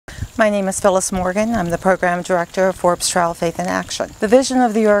My name is Phyllis Morgan. I'm the Program Director of Forbes Trail Faith in Action. The vision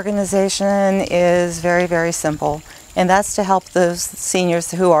of the organization is very, very simple, and that's to help those seniors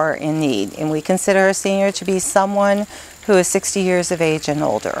who are in need. And we consider a senior to be someone who is 60 years of age and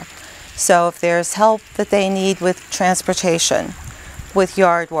older. So if there's help that they need with transportation, with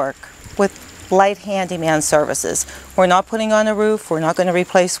yard work, with light handyman services. We're not putting on a roof, we're not going to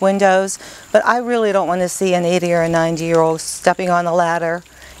replace windows, but I really don't want to see an 80 or a 90-year-old stepping on a ladder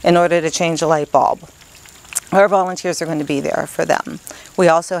in order to change a light bulb. Our volunteers are going to be there for them. We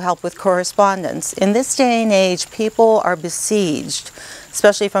also help with correspondence. In this day and age, people are besieged,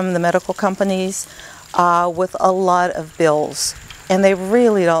 especially from the medical companies, with a lot of bills. And they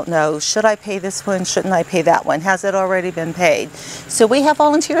really don't know, should I pay this one, shouldn't I pay that one? Has it already been paid? So we have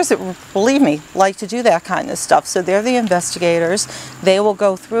volunteers that, believe me, like to do that kind of stuff. So they're the investigators. They will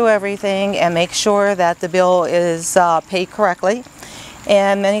go through everything and make sure that the bill is paid correctly.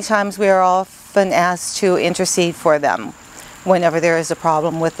 And many times we are often asked to intercede for them whenever there is a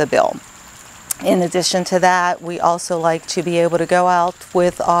problem with the bill. In addition to that, we also like to be able to go out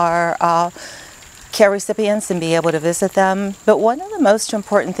with our care recipients and be able to visit them. But one of the most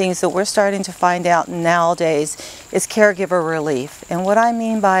important things that we're starting to find out nowadays is caregiver relief. And what I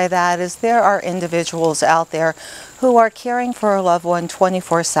mean by that is there are individuals out there who are caring for a loved one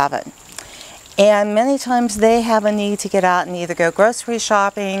 24/7. And many times they have a need to get out and either go grocery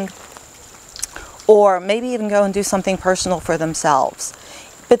shopping or maybe even go and do something personal for themselves.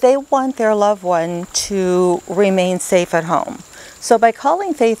 But they want their loved one to remain safe at home. So by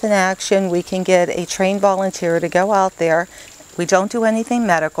calling Faith in Action, we can get a trained volunteer to go out there. We don't do anything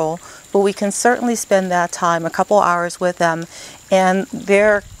medical, but we can certainly spend that time, a couple hours with them, and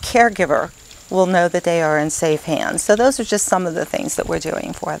their caregiver will know that they are in safe hands. So those are just some of the things that we're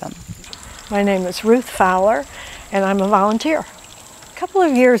doing for them. My name is Ruth Fowler, and I'm a volunteer. A couple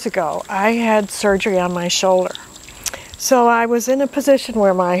of years ago, I had surgery on my shoulder. So I was in a position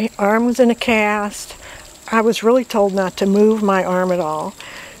where my arm was in a cast. I was really told not to move my arm at all.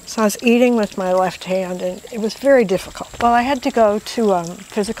 So I was eating with my left hand, and it was very difficult. Well, I had to go to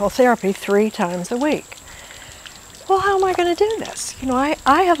physical therapy 3 times a week. Well, how am I going to do this? You know,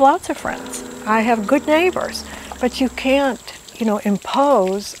 I have lots of friends. I have good neighbors, but you can't,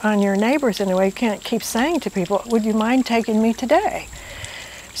 impose on your neighbors in a way. You can't keep saying to people, would you mind taking me today?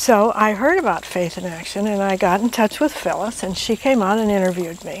 So I heard about Faith in Action, and I got in touch with Phyllis, and she came out and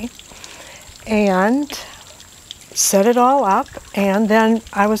interviewed me and set it all up, and then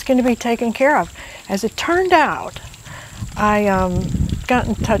I was going to be taken care of. As it turned out, I got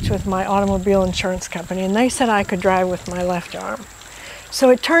in touch with my automobile insurance company, and they said I could drive with my left arm.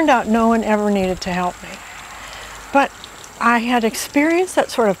 So it turned out no one ever needed to help me. But I had experienced that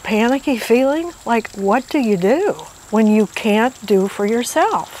sort of panicky feeling, like, what do you do when you can't do for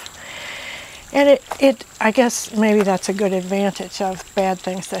yourself? And I guess maybe that's a good advantage of bad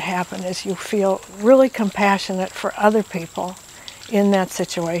things that happen, is you feel really compassionate for other people in that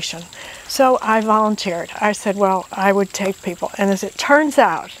situation. So I volunteered. I said, well, I would take people. And as it turns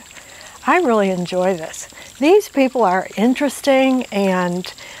out, I really enjoy this. These people are interesting,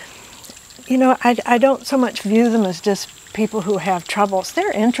 and, I don't so much view them as just people who have troubles.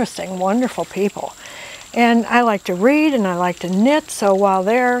 They're interesting, wonderful people. And I like to read and I like to knit, so while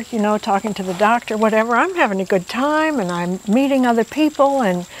they're, talking to the doctor, whatever, I'm having a good time and I'm meeting other people.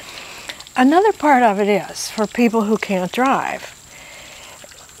 And another part of it is for people who can't drive.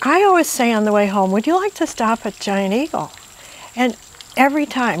 I always say on the way home, would you like to stop at Giant Eagle? And every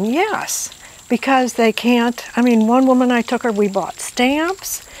time, yes, because they can't. I mean, one woman I took her, we bought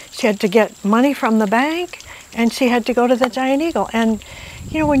stamps. She had to get money from the bank, and she had to go to the Giant Eagle. And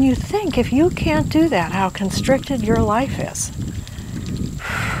when you think, if you can't do that, how constricted your life is.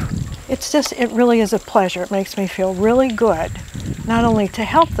 It really is a pleasure. It makes me feel really good, not only to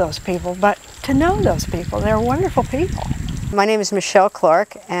help those people, but to know those people. They're wonderful people. My name is Michelle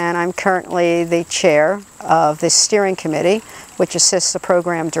Clark, and I'm currently the chair of the steering committee, which assists the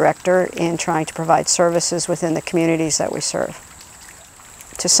program director in trying to provide services within the communities that we serve.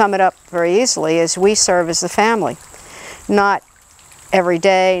 To sum it up very easily, is we serve as the family, not every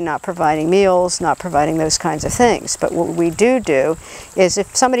day, not providing meals, not providing those kinds of things. But what we do is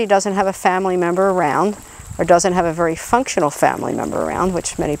if somebody doesn't have a family member around, or doesn't have a very functional family member around,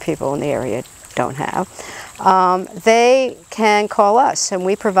 which many people in the area don't have, they can call us, and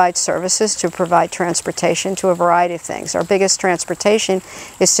we provide services to provide transportation to a variety of things. Our biggest transportation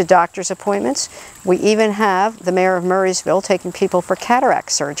is to doctor's appointments. We even have the mayor of Murraysville taking people for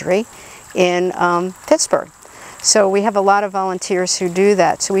cataract surgery in Pittsburgh. So we have a lot of volunteers who do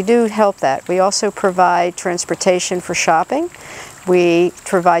that. So we do help that. We also provide transportation for shopping. We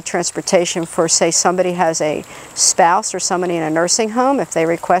provide transportation for, say, somebody has a spouse or somebody in a nursing home. If they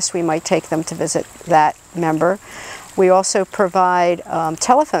request, we might take them to visit that member. We also provide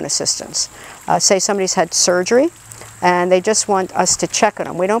telephone assistance. Say somebody's had surgery and they just want us to check on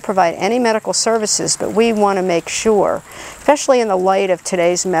them. We don't provide any medical services, but we want to make sure, especially in the light of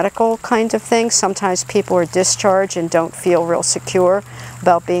today's medical kinds of things, sometimes people are discharged and don't feel real secure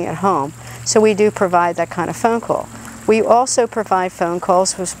about being at home. So we do provide that kind of phone call. We also provide phone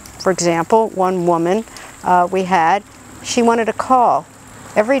calls. For example, one woman she wanted a call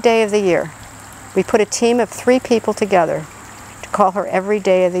every day of the year. We put a team of 3 people together to call her every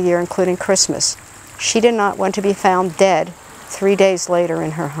day of the year, including Christmas. She did not want to be found dead 3 days later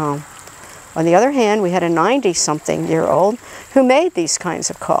in her home. On the other hand, we had a 90-something-year-old who made these kinds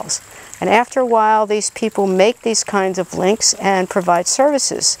of calls. And after a while, these people make these kinds of links and provide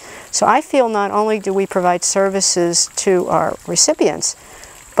services. So I feel not only do we provide services to our recipients,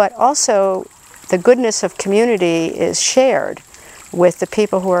 but also the goodness of community is shared with the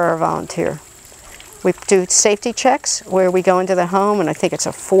people who are our volunteer. We do safety checks where we go into the home, and I think it's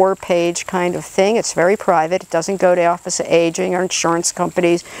a 4-page kind of thing. It's very private. It doesn't go to the Office of Aging or insurance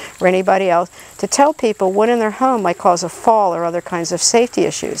companies or anybody else, to tell people what in their home might cause a fall or other kinds of safety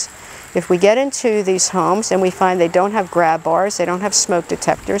issues. If we get into these homes and we find they don't have grab bars, they don't have smoke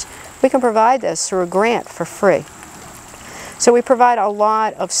detectors, we can provide this through a grant for free. So we provide a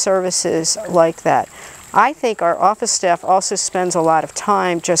lot of services like that. I think our office staff also spends a lot of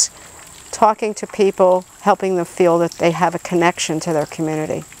time just talking to people, helping them feel that they have a connection to their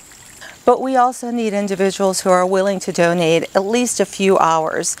community. But we also need individuals who are willing to donate at least a few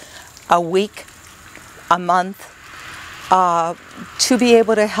hours a week, a month, to be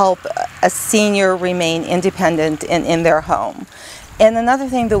able to help a senior remain independent in their home. And another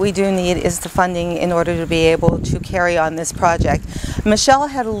thing that we do need is the funding in order to be able to carry on this project. Michelle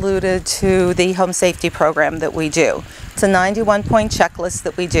had alluded to the home safety program that we do. It's a 91-point checklist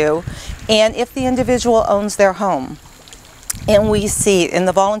that we do, and if the individual owns their home and we see, and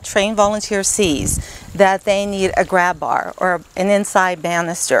the trained volunteer sees that they need a grab bar or an inside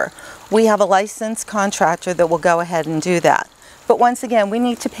banister, we have a licensed contractor that will go ahead and do that. But once again, we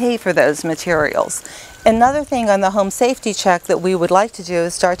need to pay for those materials. Another thing on the home safety check that we would like to do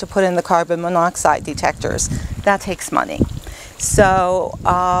is start to put in the carbon monoxide detectors. That takes money. So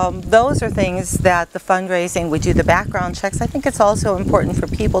those are things that the fundraising, we do the background checks. I think it's also important for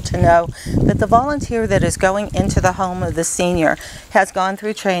people to know that the volunteer that is going into the home of the senior has gone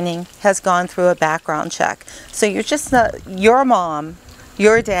through training, has gone through a background check. So you're just not, your mom,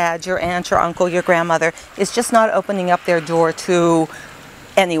 your dad, your aunt, your uncle, your grandmother is just not opening up their door to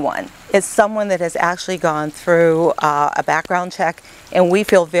anyone. It's someone that has actually gone through a background check, and we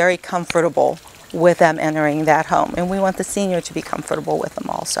feel very comfortable with them entering that home, and we want the senior to be comfortable with them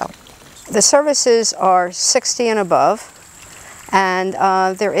also. The services are 60 and above, and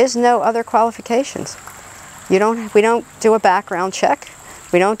there is no other qualifications. We don't do a background check,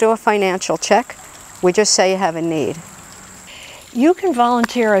 we don't do a financial check, we just say you have a need. You can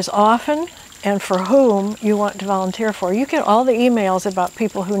volunteer as often and for whom you want to volunteer for. You get all the emails about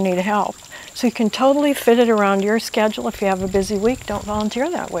people who need help, so you can totally fit it around your schedule. If you have a busy week, don't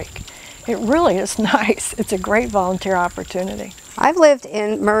volunteer that week. It really is nice. It's a great volunteer opportunity. I've lived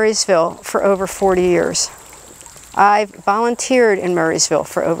in Murraysville for over 40 years. I've volunteered in Murraysville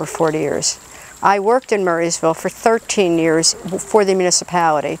for over 40 years. I worked in Murraysville for 13 years for the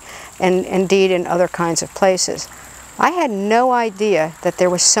municipality, and indeed in other kinds of places. I had no idea that there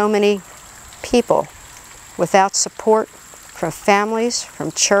were so many people without support from families,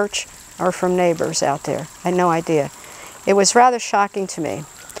 from church, or from neighbors out there. I had no idea. It was rather shocking to me.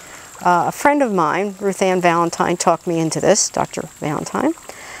 A friend of mine, Ruth Ann Valentine, talked me into this, Dr. Valentine,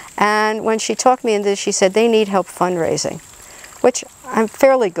 and when she talked me into this, she said they need help fundraising, which I'm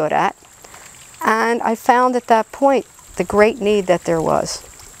fairly good at, and I found at that point the great need that there was.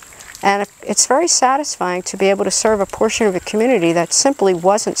 And it's very satisfying to be able to serve a portion of a community that simply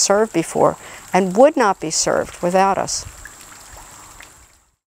wasn't served before and would not be served without us.